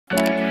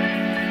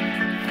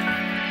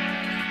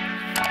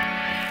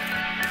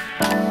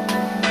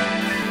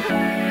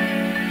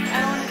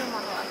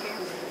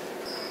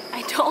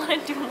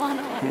want to do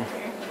one-on-one here.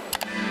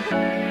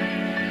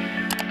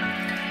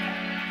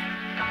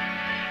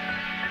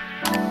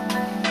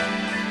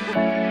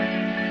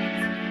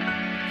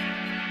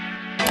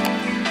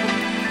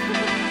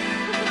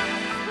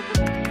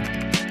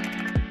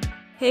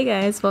 Hey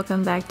guys,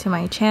 welcome back to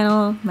my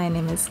channel. My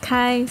name is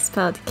Kai,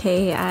 spelled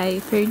K-A-I.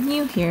 If you're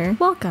new here,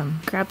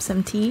 welcome. Grab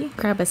some tea,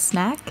 grab a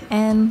snack,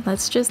 and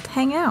let's just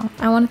hang out.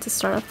 I wanted to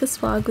start off this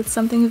vlog with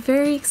something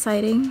very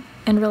exciting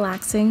and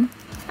relaxing.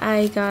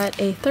 I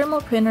got a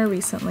thermal printer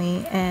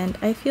recently, and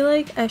I feel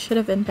like I should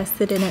have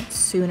invested in it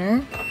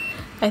sooner.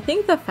 I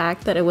think the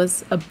fact that it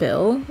was a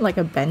bill, like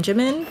a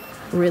Benjamin,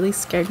 really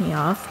scared me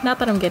off. Not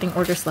that I'm getting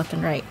orders left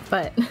and right,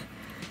 but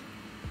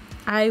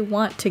I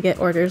want to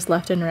get orders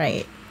left and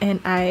right. And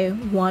I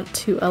want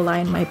to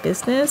align my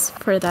business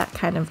for that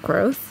kind of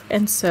growth.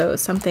 And so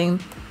something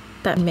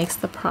that makes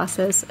the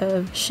process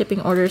of shipping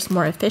orders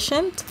more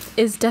efficient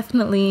is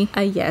definitely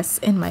a yes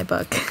in my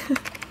book.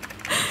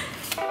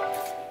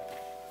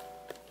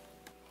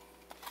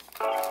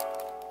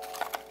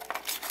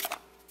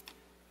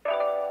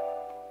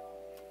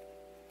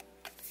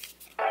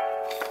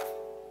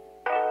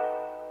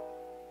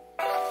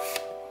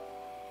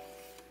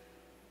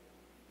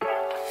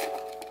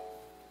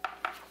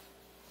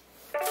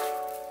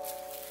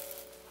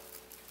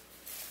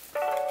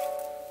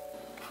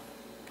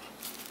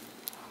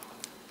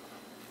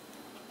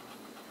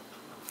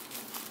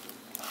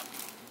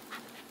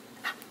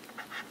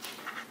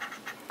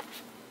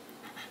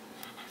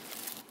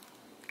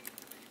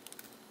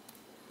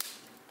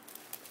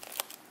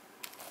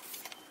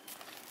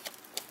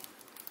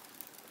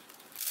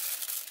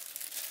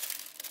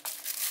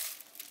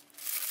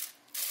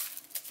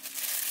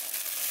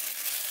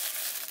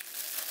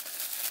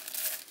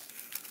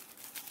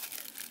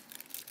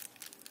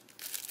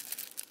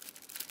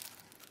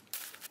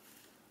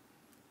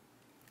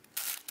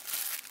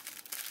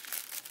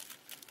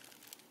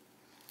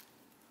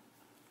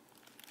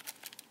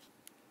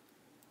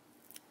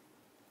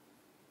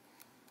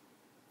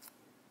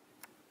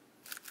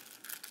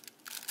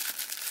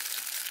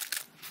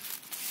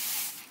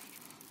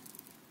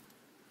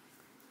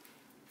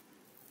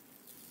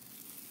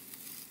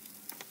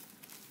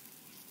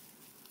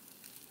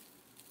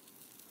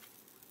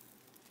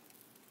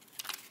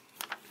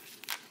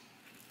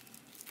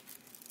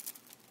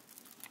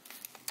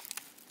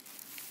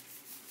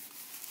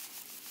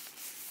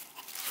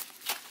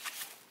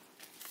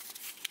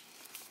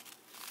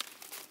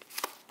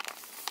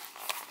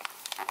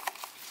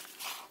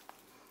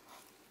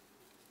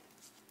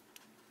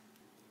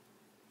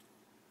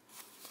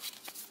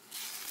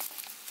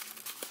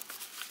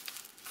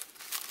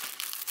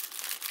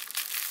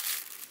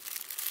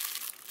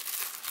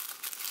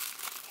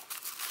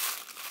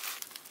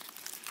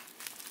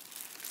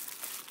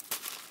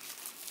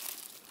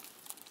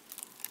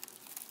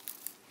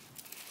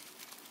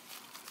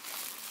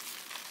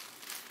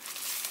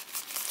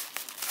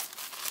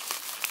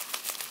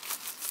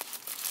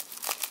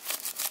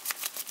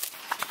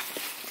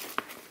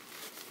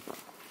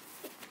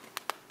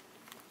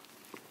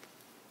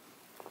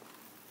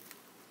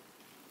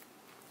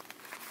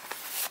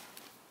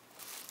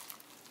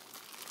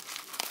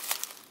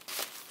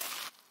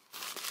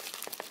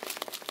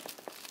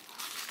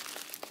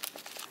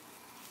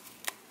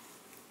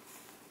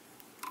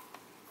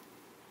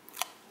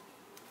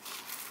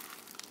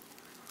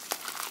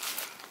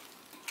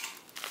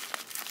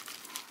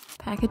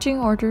 Packaging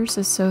orders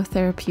is so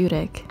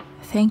therapeutic.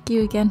 Thank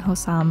you again,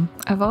 Hosam.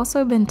 I've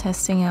also been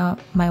testing out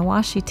my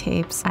washi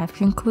tapes. I've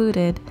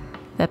concluded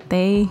that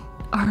they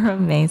are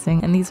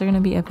amazing, and these are going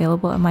to be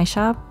available at my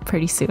shop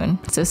pretty soon,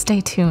 so stay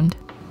tuned.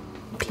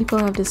 People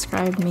have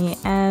described me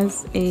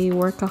as a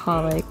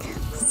workaholic,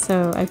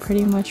 so I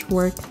pretty much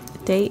work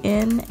day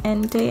in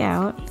and day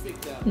out,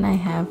 and I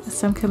have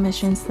some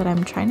commissions that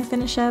I'm trying to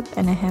finish up,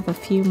 and I have a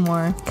few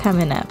more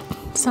coming up.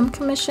 Some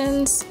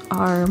commissions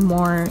are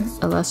more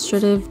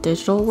illustrative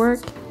digital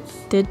work,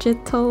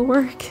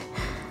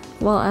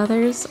 while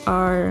others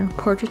are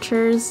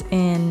portraitures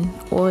in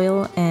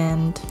oil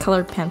and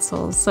colored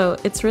pencils. So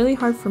it's really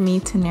hard for me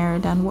to narrow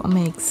down what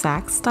my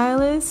exact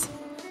style is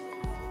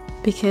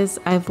because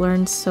I've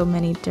learned so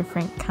many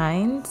different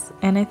kinds,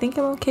 and I think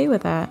I'm okay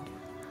with that.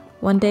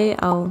 One day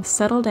I'll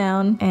settle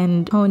down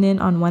and hone in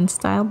on one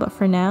style, but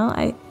for now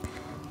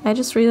I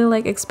just really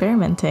like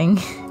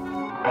experimenting.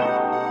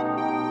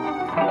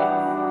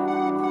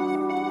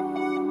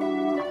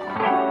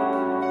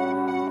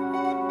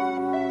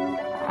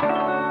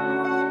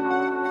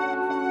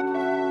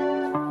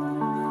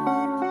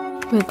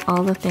 With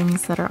all the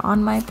things that are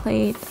on my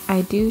plate,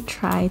 I do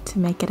try to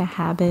make it a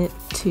habit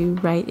to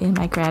write in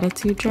my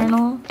gratitude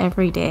journal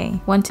every day.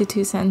 1 to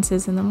 2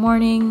 sentences in the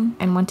morning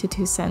and 1 to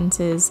 2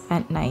 sentences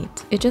at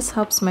night. It just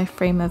helps my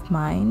frame of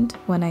mind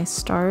when I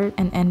start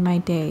and end my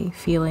day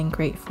feeling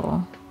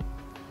grateful.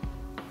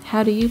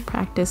 How do you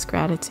practice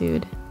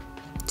gratitude?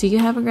 Do you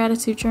have a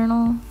gratitude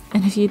journal?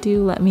 And if you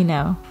do, let me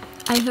know.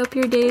 I hope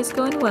your day is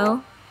going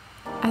well.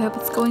 I hope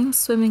it's going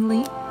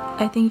swimmingly.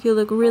 I think you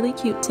look really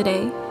cute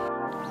today.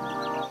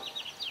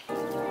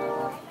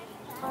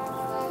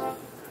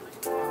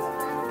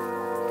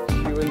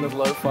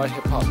 lo-fi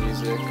hip-hop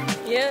music.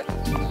 Yep.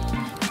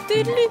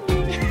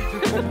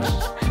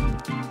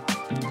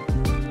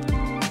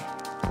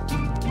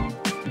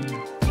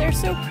 They're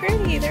so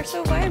pretty, they're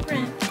so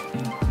vibrant.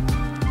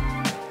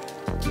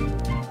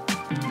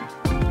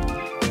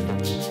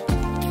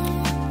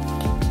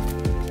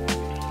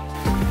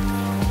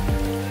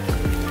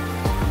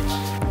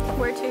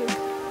 Where to?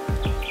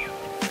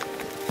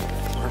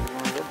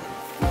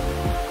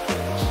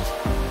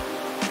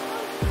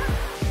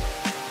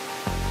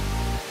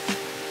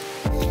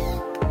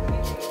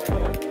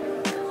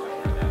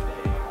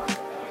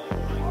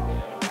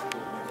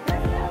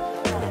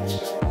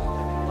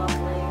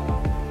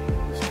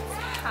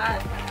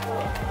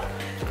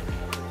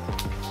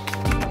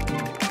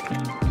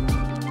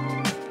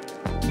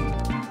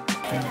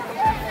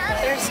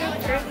 They're so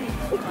pretty.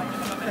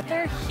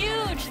 They're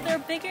huge. They're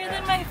bigger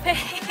than my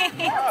face.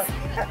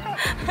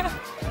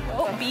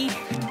 Oh, bee.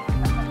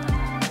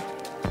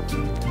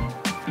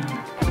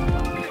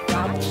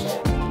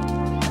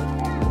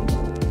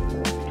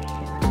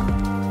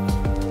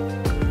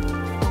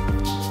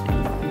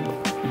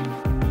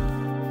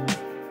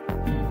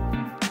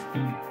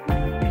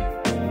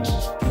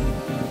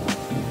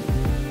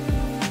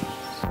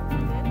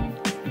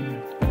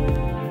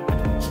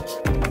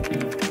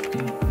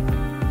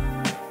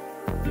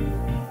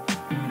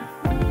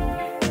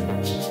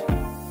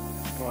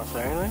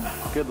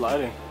 Good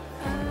lighting.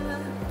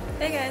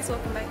 Hey guys,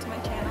 welcome back to my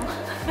channel.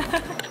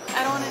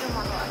 I don't want to do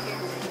monologue here.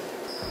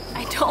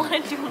 I don't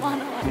want to do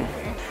monologue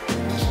here.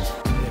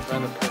 You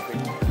found the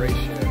perfect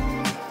ratio.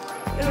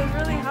 It was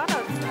really hot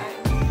outside.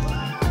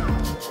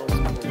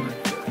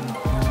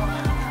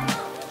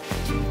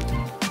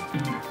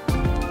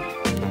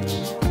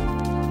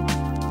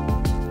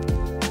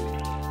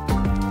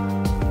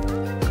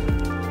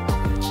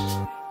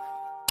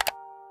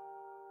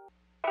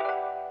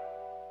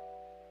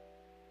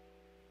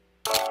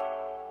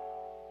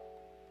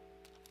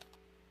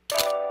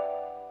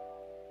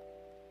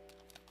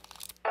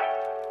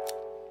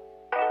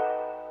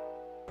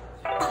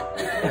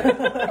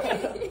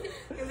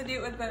 I'm gonna do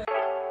it with the...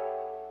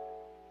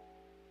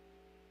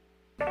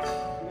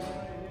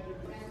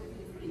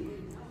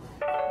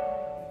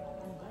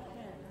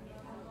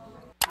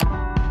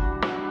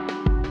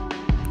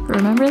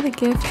 Remember the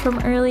gift from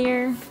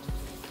earlier?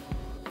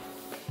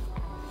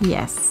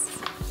 Yes,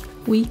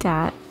 we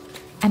got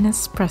an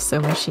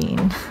espresso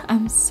machine.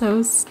 I'm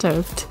so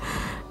stoked.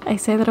 I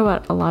say that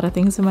about a lot of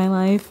things in my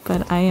life,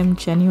 but I am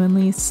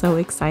genuinely so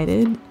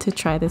excited to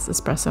try this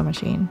espresso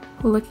machine.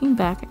 Looking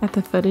back at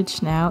the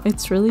footage now,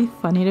 it's really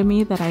funny to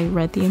me that I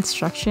read the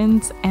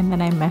instructions and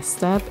then I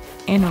messed up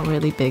in a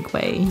really big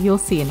way. You'll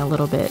see in a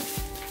little bit.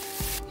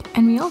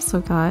 And we also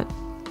got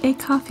a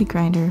coffee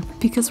grinder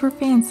because we're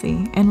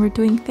fancy and we're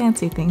doing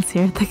fancy things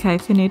here at the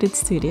Kaiffeinated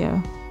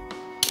studio.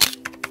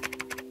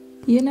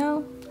 You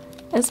know,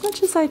 as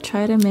much as I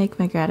try to make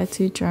my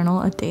gratitude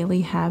journal a daily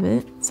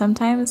habit,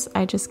 sometimes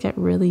I just get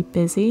really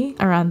busy.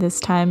 Around this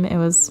time, it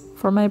was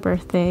for my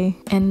birthday,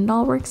 and it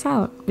all works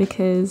out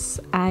because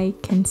I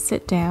can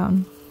sit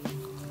down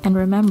and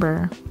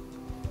remember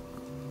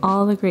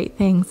all the great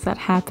things that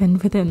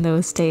happened within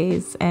those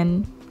days,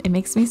 and it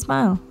makes me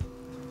smile.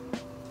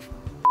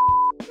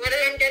 What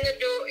I'm gonna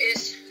do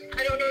is,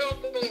 I don't know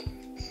kung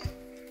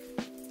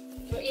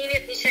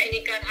mainit ni siya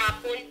inikan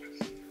hapon.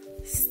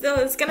 Still,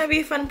 it's gonna be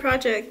a fun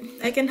project.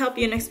 I can help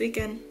you next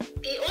weekend.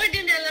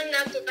 I-order na lang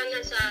nato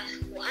tanan sa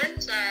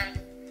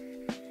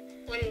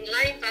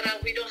online para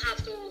we don't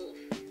have to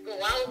go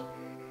out.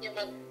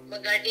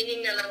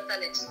 Mag-gardening na lang ta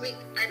next week.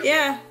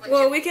 Yeah,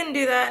 well, we can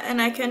do that,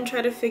 and I can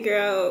try to figure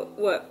out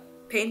what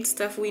paint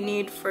stuff we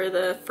need for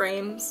the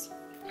frames.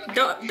 Okay.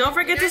 Don't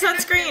forget the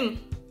sunscreen.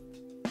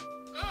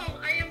 Oh,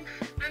 I'm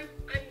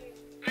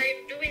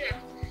doing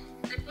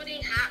I'm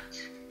putting hat.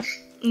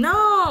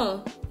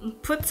 No,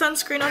 put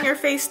sunscreen on your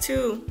face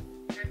too.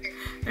 Okay.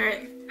 All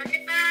right.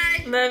 Okay,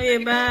 bye. Love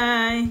you.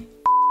 Bye.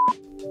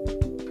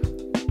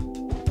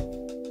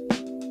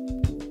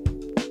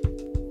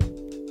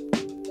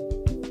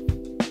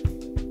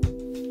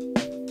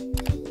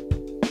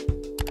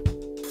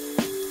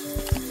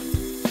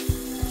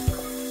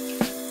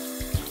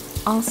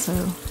 Also,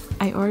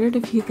 I ordered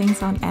a few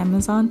things on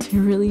Amazon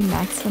to really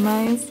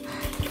maximize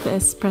the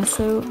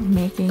espresso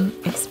making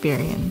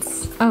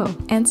experience. Oh,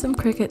 and some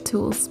Cricut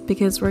tools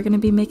because we're going to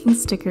be making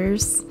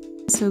stickers,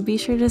 so be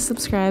sure to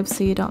subscribe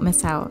so you don't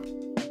miss out.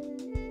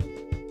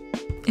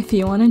 If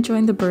you want to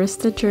join the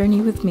barista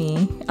journey with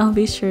me, I'll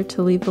be sure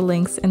to leave the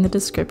links in the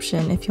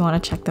description if you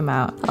want to check them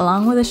out,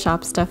 along with the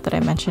shop stuff that I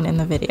mentioned in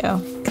the video,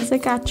 because I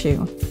got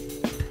you.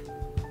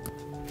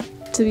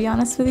 To be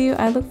honest with you,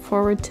 I look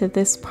forward to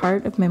this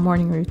part of my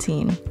morning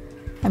routine.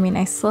 I mean,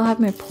 I still have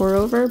my pour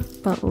over,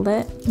 but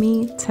let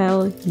me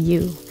tell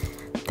you,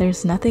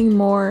 there's nothing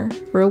more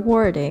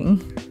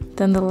rewarding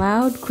than the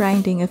loud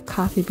grinding of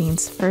coffee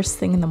beans first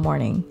thing in the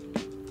morning.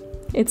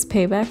 It's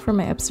payback for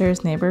my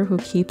upstairs neighbor who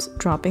keeps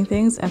dropping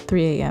things at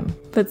 3 a.m.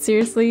 But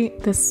seriously,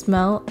 the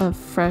smell of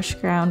fresh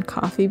ground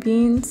coffee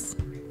beans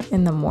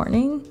in the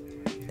morning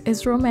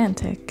is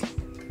romantic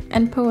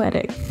and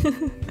poetic.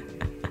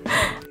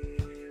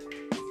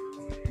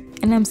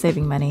 and I'm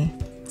saving money.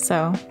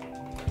 So,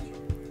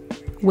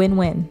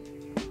 win-win.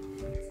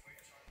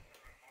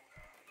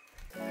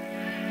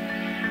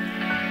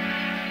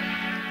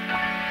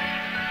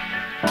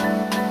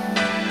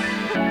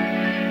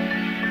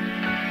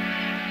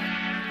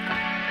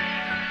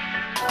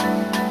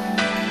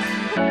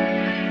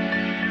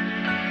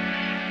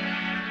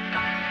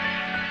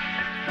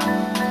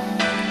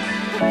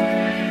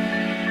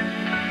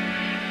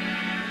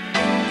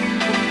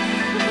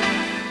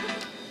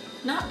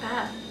 Not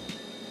bad,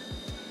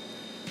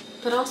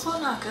 but also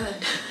not good.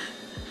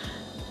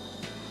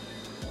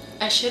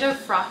 I should have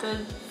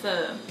frothed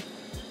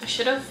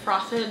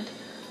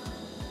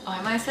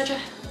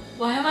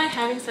why am I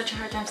having such a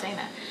hard time saying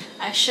that?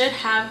 I should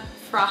have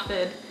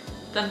frothed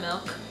the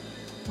milk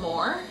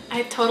more.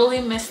 I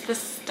totally missed the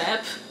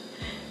step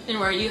in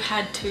where you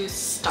had to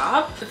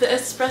stop the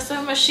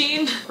espresso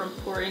machine from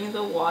pouring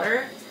the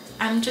water.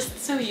 I'm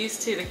just so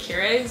used to the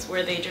Keurigs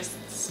where they just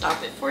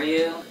stop it for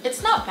you.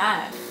 It's not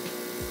bad.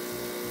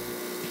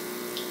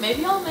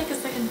 Maybe I'll make a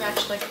second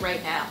batch like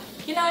right now.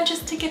 You know,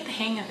 just to get the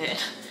hang of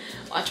it.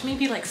 Watch me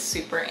be like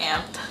super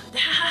amped.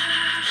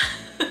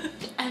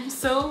 I'm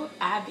so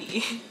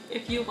Abby.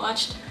 If you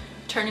watched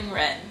Turning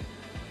Red,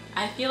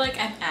 I feel like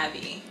I'm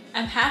Abby.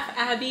 I'm half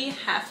Abby,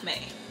 half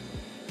May.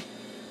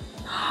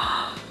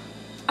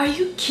 Are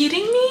you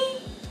kidding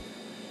me?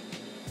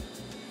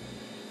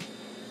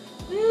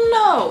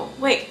 No,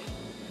 wait.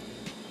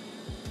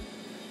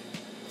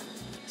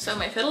 So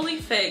my fiddle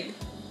leaf fig,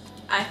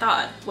 I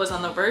thought, was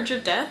on the verge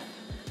of death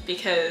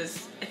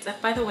because it's up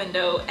by the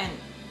window, and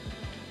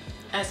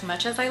as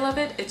much as I love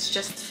it, it's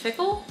just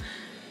fickle.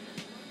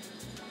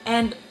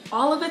 And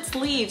all of its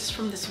leaves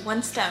from this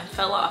one stem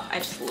fell off. I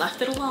just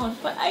left it alone,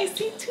 but I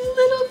see two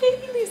little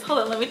baby leaves. Hold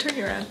on, let me turn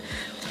you around.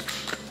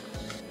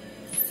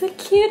 It's the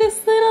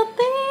cutest little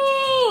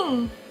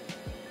thing.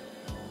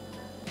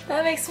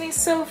 That makes me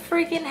so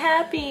freaking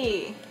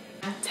happy.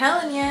 I'm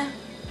telling you,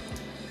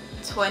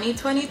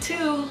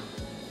 2022,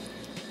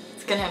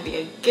 it's gonna be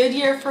a good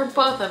year for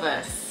both of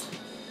us.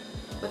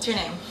 What's your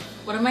name?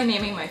 What am I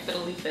naming my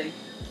fiddle leaf fig?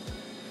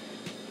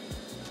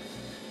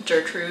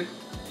 Gertrude.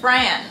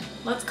 Fran.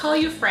 Let's call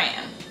you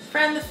Fran.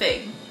 Fran the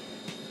fig.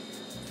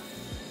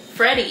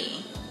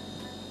 Freddie.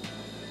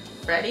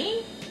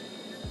 Freddie?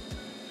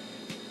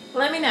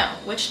 Let me know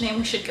which name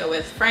we should go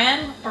with,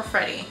 Fran or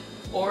Freddie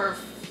or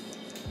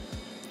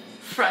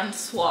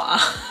Francois.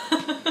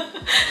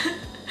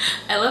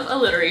 I love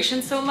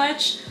alliteration so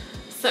much,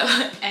 so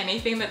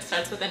anything that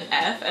starts with an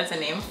F as a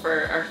name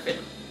for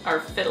our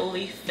fiddle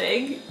leaf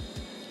fig,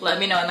 let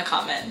me know in the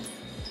comments.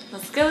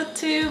 Let's go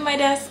to my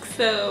desk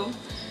so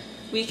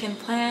we can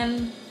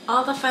plan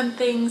all the fun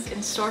things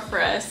in store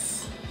for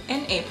us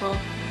in April.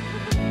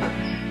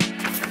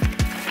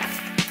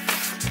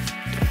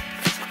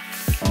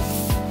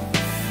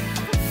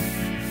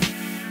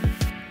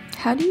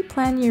 How do you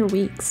plan your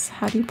weeks?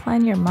 How do you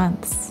plan your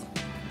months?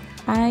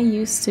 I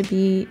used to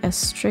be a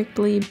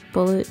strictly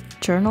bullet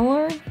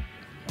journaler,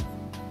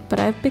 but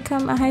I've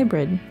become a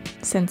hybrid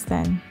since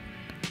then.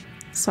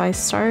 So I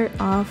start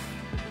off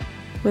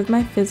with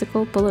my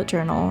physical bullet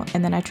journal,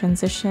 and then I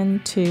transition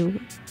to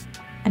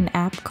an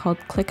app called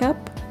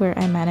ClickUp where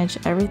I manage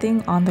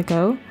everything on the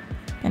go.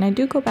 And I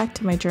do go back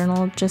to my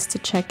journal just to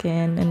check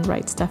in and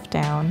write stuff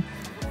down.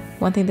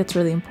 One thing that's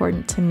really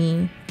important to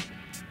me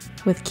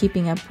with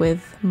keeping up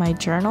with my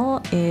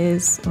journal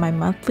is my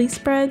monthly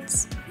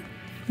spreads,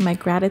 my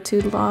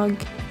gratitude log,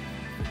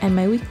 and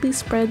my weekly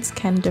spreads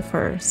can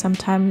differ.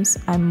 Sometimes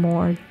I'm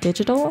more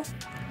digital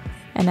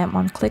and I'm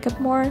on ClickUp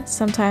more.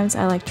 Sometimes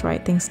I like to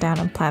write things down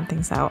and plan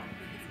things out.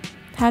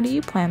 How do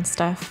you plan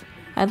stuff?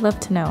 I'd love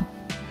to know.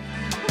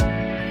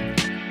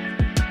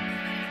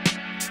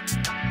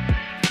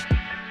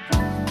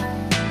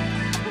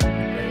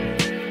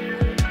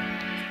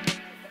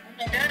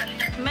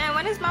 Man,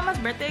 when is Mama's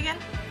birthday again?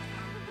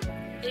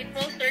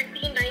 April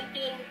 13,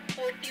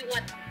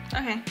 1941.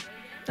 Okay,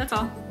 that's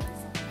all.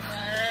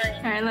 Bye.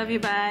 Alright, love you,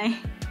 bye.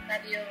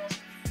 Love you.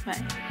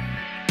 Bye.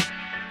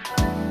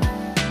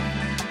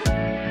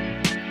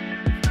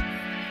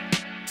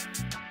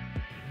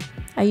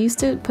 I used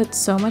to put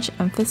so much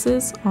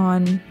emphasis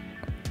on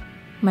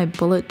my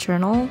bullet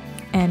journal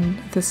and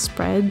the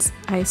spreads.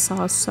 I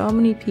saw so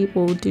many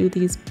people do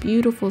these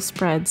beautiful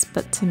spreads,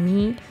 but to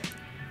me,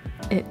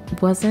 it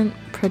wasn't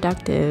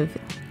productive.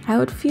 I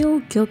would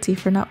feel guilty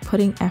for not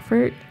putting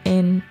effort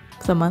in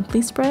the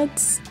monthly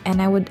spreads,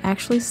 and I would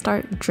actually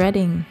start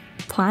dreading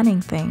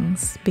planning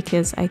things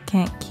because I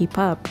can't keep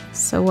up.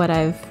 So what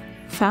I've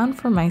found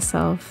for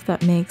myself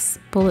that makes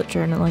bullet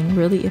journaling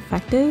really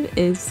effective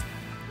is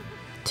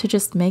to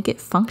just make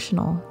it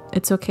functional.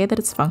 It's okay that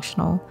it's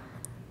functional.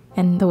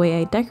 And the way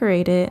I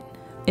decorate it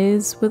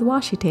is with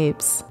washi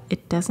tapes.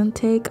 It doesn't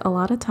take a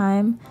lot of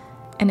time,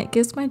 and it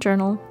gives my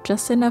journal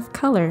just enough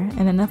color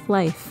and enough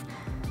life,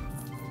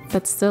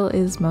 but still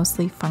is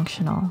mostly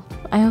functional.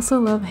 I also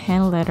love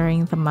hand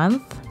lettering the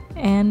month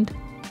and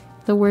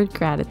the word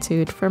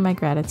gratitude for my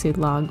gratitude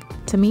log.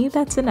 To me,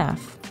 that's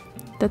enough.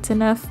 That's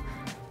enough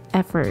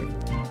effort.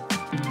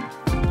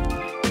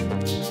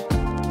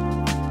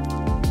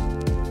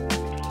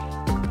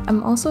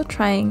 I'm also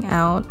trying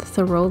out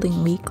the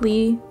rolling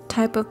weekly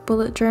type of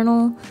bullet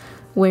journal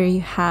where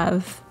you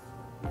have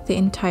the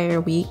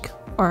entire week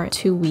or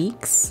 2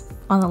 weeks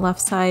on the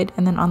left side,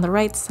 and then on the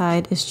right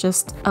side is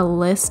just a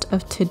list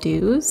of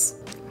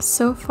to-dos.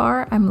 So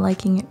far, I'm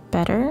liking it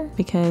better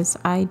because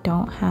I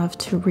don't have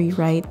to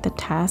rewrite the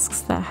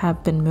tasks that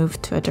have been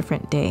moved to a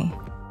different day.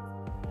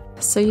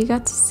 So you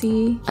got to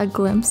see a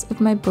glimpse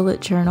of my bullet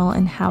journal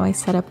and how I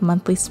set up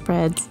monthly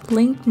spreads.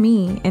 Link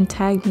me and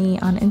tag me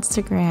on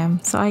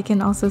Instagram so I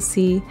can also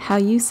see how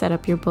you set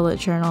up your bullet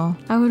journal.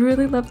 I would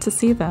really love to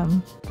see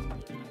them.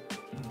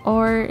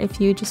 Or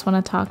if you just want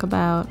to talk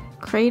about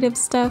creative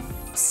stuff,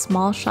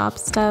 small shop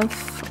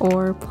stuff,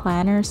 or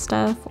planner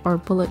stuff, or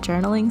bullet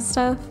journaling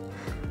stuff,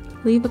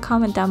 leave a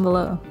comment down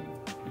below.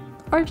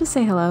 Or just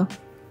say hello.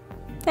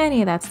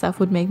 Any of that stuff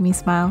would make me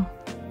smile.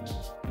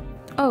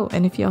 Oh,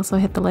 and if you also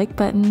hit the like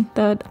button,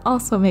 that would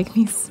also make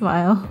me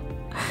smile.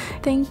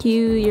 Thank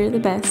you, you're the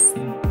best.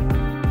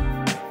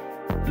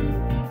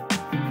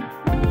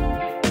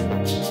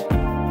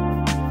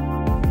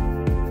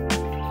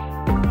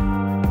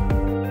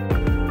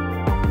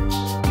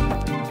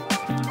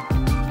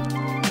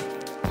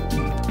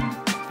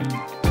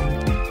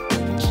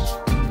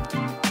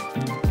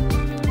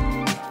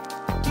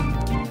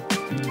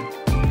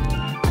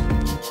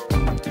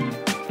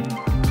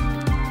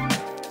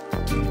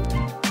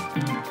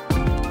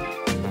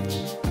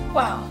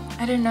 Wow,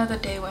 I didn't know the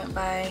day went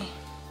by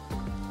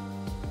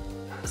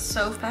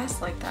so fast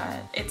like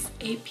that. It's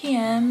 8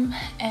 p.m.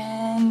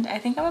 and I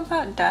think I'm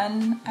about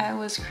done. I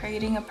was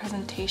creating a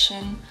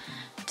presentation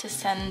to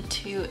send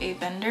to a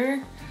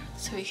vendor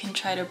so we can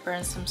try to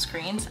burn some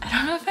screens. I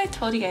don't know if I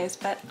told you guys,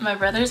 but my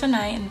brothers and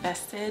I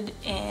invested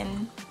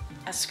in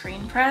a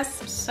screen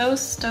press. I'm so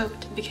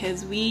stoked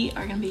because we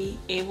are gonna be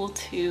able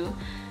to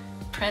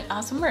print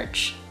awesome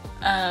merch.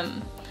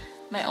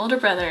 My older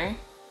brother,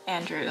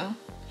 Andrew,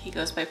 he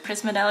goes by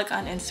Prismadelic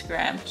on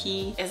Instagram.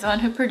 He is the one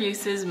who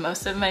produces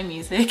most of my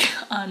music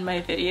on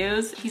my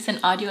videos. He's an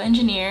audio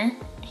engineer.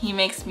 He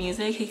makes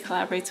music, he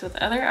collaborates with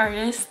other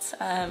artists.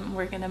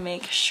 We're gonna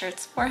make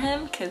shirts for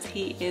him because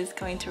he is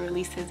going to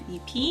release his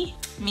EP.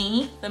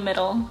 Me, the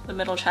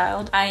middle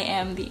child, I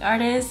am the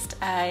artist.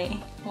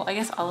 Well, I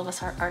guess all of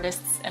us are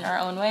artists in our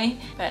own way,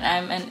 but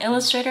I'm an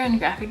illustrator and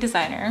graphic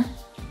designer.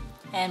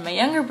 And my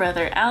younger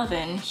brother,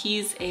 Alvin,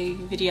 he's a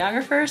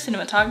videographer,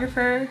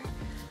 cinematographer,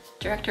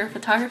 director of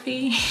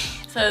photography.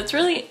 So it's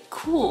really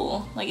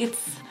cool. Like,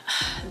 it's,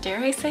 dare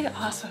I say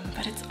awesome,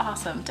 but it's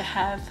awesome to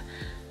have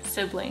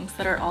siblings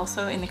that are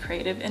also in the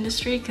creative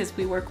industry because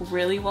we work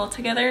really well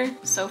together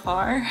so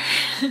far.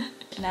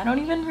 And I don't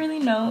even really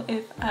know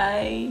if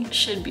I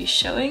should be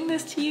showing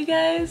this to you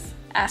guys.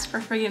 Ask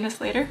for forgiveness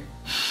later.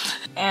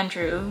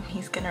 Andrew,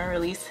 he's gonna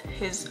release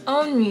his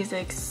own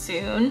music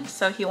soon,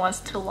 so he wants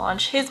to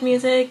launch his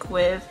music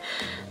with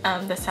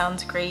The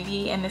Sounds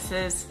Gravy, and this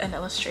is an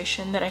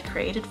illustration that I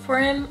created for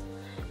him.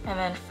 And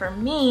then for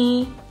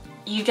me,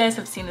 you guys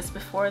have seen this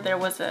before, there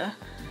was a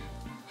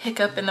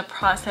hiccup in the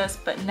process,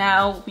 but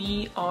now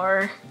we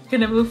are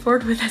gonna move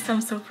forward with this.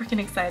 I'm so freaking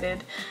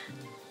excited.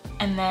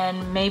 And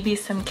then maybe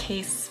some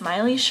Case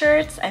Smiley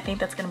shirts. I think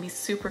that's gonna be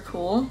super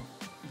cool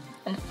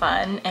and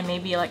fun, and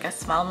maybe like a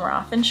Smile More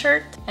Often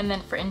shirt. And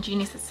then for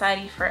Ingenious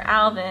Society for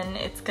Alvin,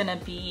 it's gonna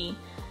be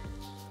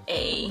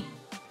a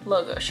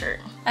logo shirt.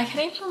 I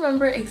can't even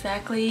remember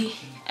exactly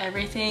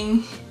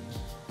everything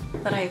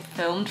that I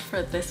filmed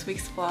for this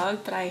week's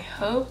vlog, but I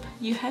hope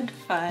you had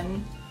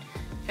fun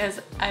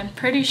because I'm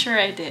pretty sure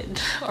I did,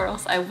 or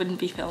else I wouldn't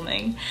be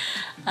filming.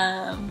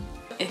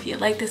 If you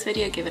like this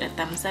video, give it a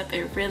thumbs up.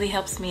 It really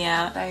helps me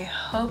out. I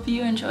hope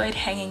you enjoyed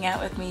hanging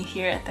out with me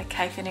here at the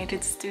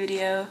Kaiffeinated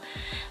studio.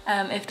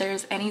 If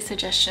there's any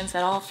suggestions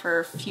at all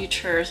for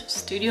future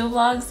studio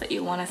vlogs that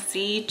you want to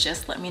see,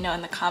 just let me know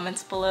in the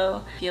comments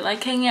below. If you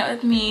like hanging out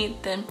with me,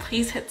 then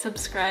please hit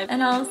subscribe,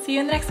 and I'll see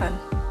you in the next one.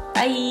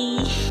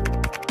 Bye!